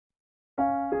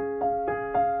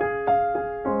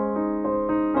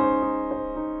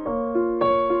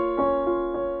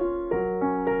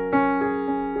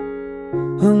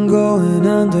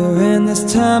under, and this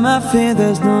time I fear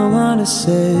there's no one to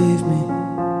save me.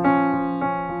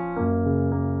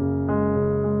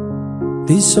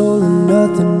 These all and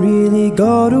nothing really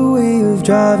got a way of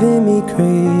driving me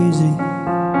crazy.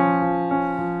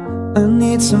 I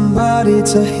need somebody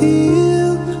to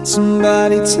heal,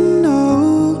 somebody to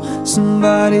know,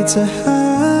 somebody to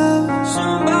have,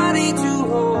 somebody to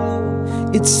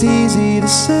hold. It's easy to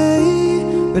say,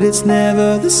 but it's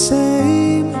never the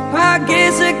same. I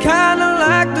guess I kinda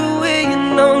like the way you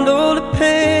numbed all the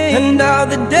pain. And now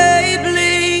the day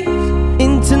bleeds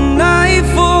into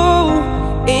nightfall,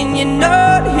 and you're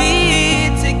not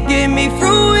here to get me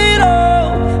through it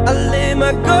all. I let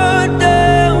my guard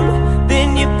down, then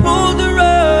you pulled the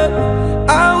rug.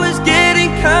 I was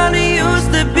getting kinda used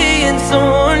to being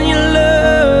someone you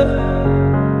love.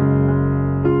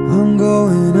 I'm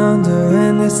going under,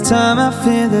 and this time I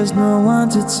fear there's no one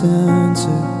to turn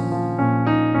to.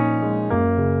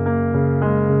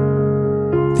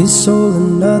 This all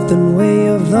and nothing way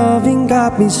of loving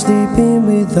got me sleeping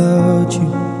without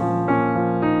you.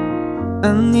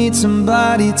 I need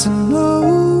somebody to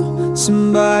know,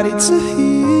 somebody to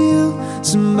heal,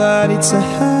 somebody to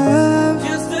have,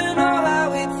 just to know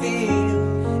how it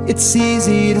feels. It's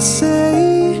easy to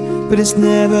say, but it's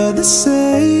never the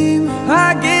same.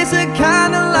 I guess I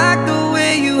kinda like the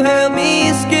way you help me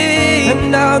escape.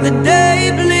 And now the day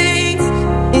bleeds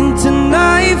into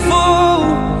nightfall,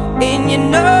 and you're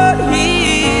not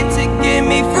here to get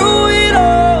me through it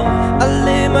all. I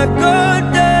let my guard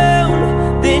down,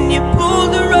 then you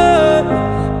pulled the rug.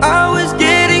 I was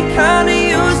getting kinda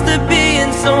used to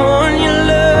being someone you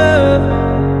love.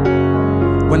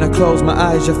 When I close my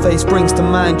eyes, your face brings to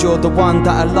mind. You're the one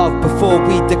that I loved before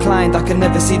we declined. I can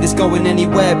never see this going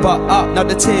anywhere but up. Now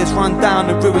the tears run down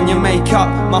and ruin your makeup.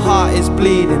 My heart is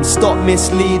bleeding, stop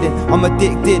misleading. I'm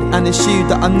addicted and it's you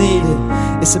that I'm needing.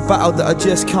 It's a battle that I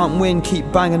just can't win. Keep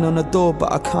banging on the door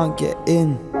but I can't get in.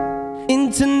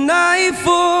 Into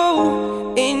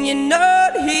nightfall, and you're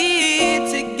not here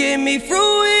to get me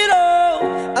through it all.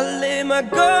 I let my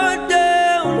guard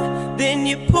down, then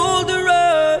you pulled the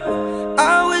rug.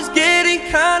 I was getting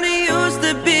kinda used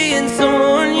to being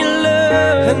someone you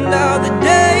love. And now the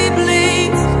day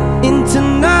bleeds into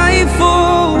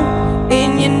nightfall,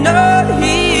 and you're not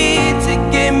here to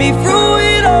get me through